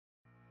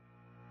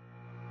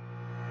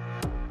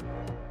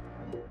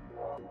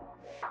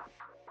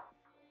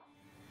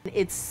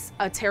It's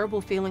a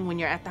terrible feeling when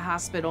you're at the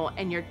hospital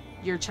and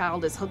your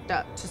child is hooked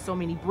up to so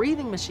many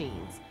breathing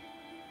machines.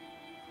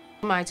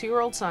 My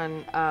 2-year-old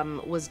son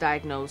was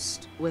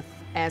diagnosed with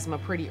asthma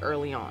pretty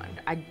early on.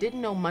 I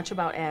didn't know much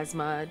about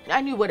asthma. I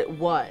knew what it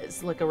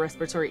was, like a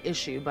respiratory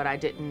issue, but I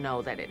didn't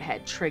know that it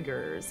had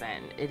triggers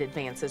and it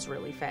advances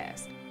really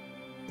fast.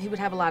 He would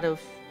have a lot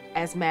of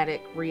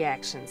asthmatic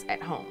reactions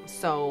at home.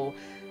 So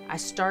I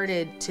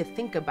started to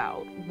think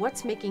about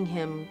what's making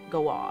him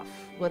go off,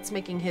 what's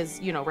making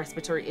his,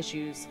 respiratory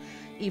issues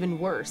even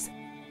worse.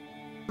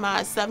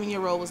 My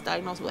 7-year-old was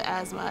diagnosed with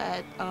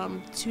asthma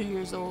at 2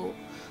 years old.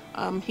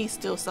 He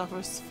still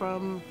suffers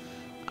from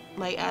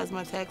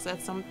asthma attacks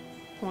at some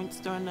points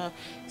during the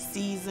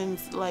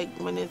seasons, like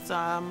when it's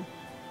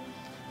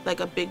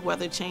like a big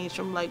weather change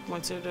from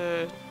winter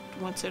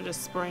to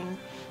spring.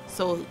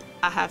 So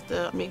I have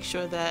to make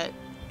sure that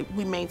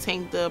we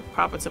maintain the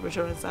proper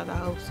temperature inside the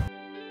house.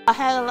 I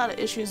had a lot of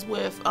issues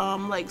with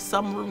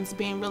some rooms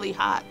being really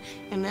hot,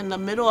 and in the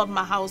middle of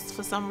my house,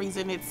 for some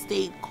reason, it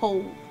stayed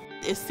cold.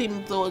 It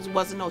seemed as though there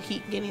wasn't no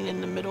heat getting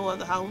in the middle of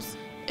the house.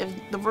 If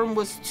the room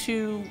was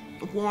too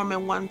warm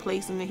in one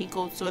place and then he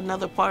goes to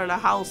another part of the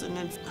house and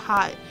it's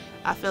hot,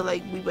 I feel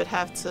like we would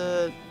have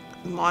to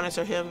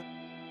monitor him.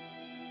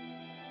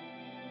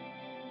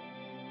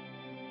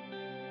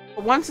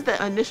 Once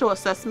the initial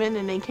assessment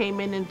and they came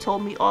in and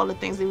told me all the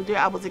things they would do,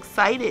 I was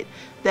excited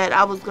that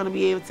I was going to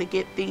be able to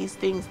get these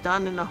things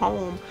done in the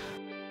home.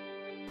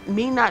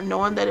 Me not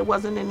knowing that it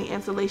wasn't any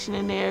insulation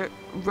in there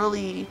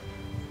really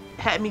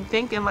had me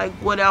thinking,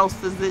 what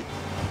else is it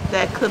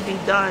that could be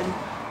done?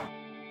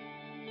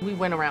 We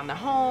went around the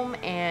home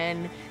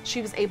and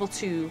she was able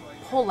to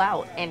pull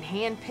out and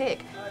hand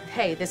pick,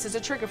 hey, this is a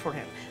trigger for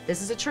him.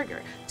 This is a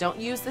trigger. Don't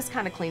use this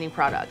kind of cleaning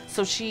product.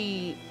 So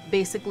she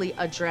basically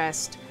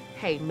addressed,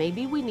 hey,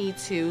 maybe we need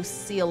to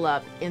seal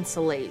up,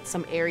 insulate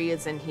some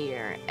areas in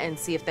here and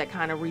see if that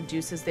kind of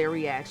reduces their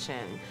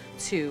reaction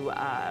to,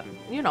 a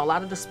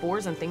lot of the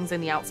spores and things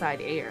in the outside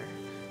air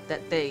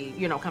that they,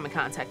 come in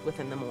contact with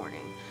in the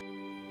morning.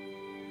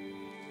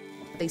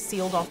 They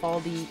sealed off all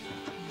the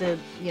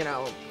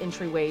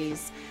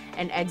entryways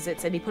and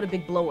exits, and they put a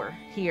big blower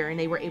here, and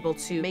they were able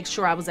to make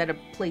sure I was at a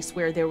place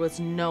where there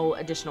was no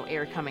additional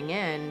air coming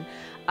in.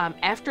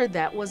 After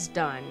that was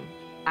done,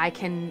 I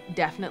can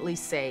definitely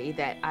say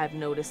that I've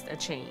noticed a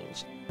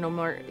change. No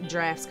more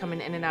drafts coming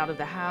in and out of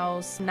the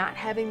house, not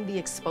having the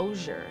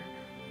exposure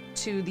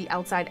to the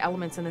outside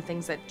elements and the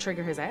things that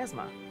trigger his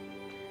asthma.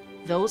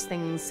 Those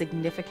things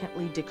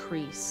significantly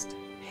decreased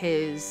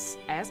his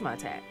asthma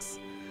attacks.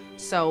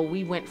 So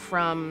we went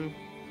from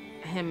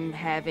him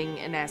having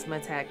an asthma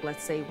attack,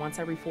 let's say once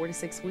every 4 to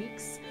 6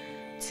 weeks,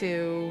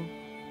 to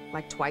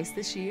twice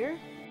this year.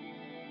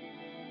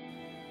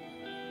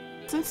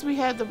 Since we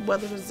had the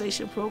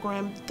weatherization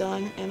program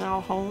done in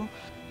our home,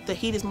 the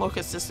heat is more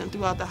consistent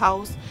throughout the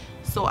house.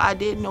 So I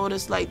did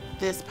notice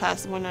this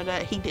past winter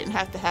that he didn't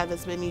have to have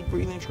as many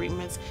breathing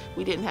treatments.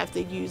 We didn't have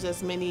to use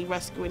as many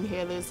rescue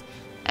inhalers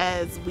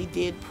as we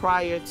did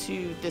prior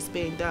to this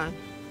being done.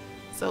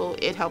 So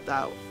it helped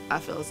out. I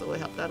feel as though it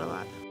helped out a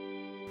lot.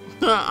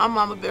 I'm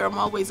Mama Bear, I'm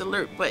always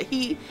alert, but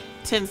he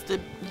tends to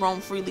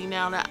roam freely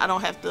now that I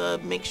don't have to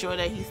make sure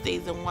that he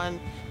stays in one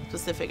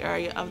specific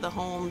area of the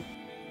home.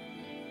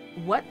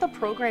 What the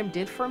program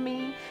did for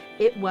me,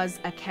 it was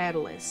a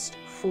catalyst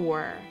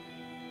for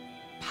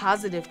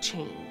positive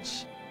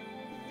change.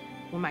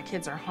 When my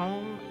kids are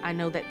home, I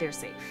know that they're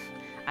safe.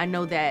 I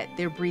know that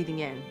they're breathing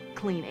in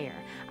clean air.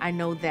 I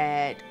know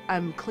that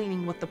I'm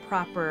cleaning with the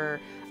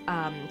proper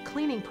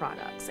cleaning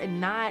products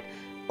and not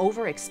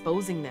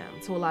overexposing them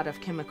to a lot of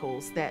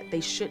chemicals that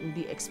they shouldn't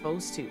be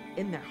exposed to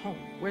in their home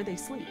where they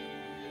sleep.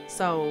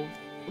 So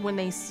when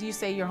you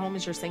say your home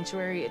is your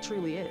sanctuary, it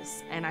truly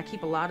is. And I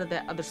keep a lot of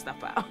that other stuff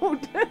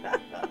out.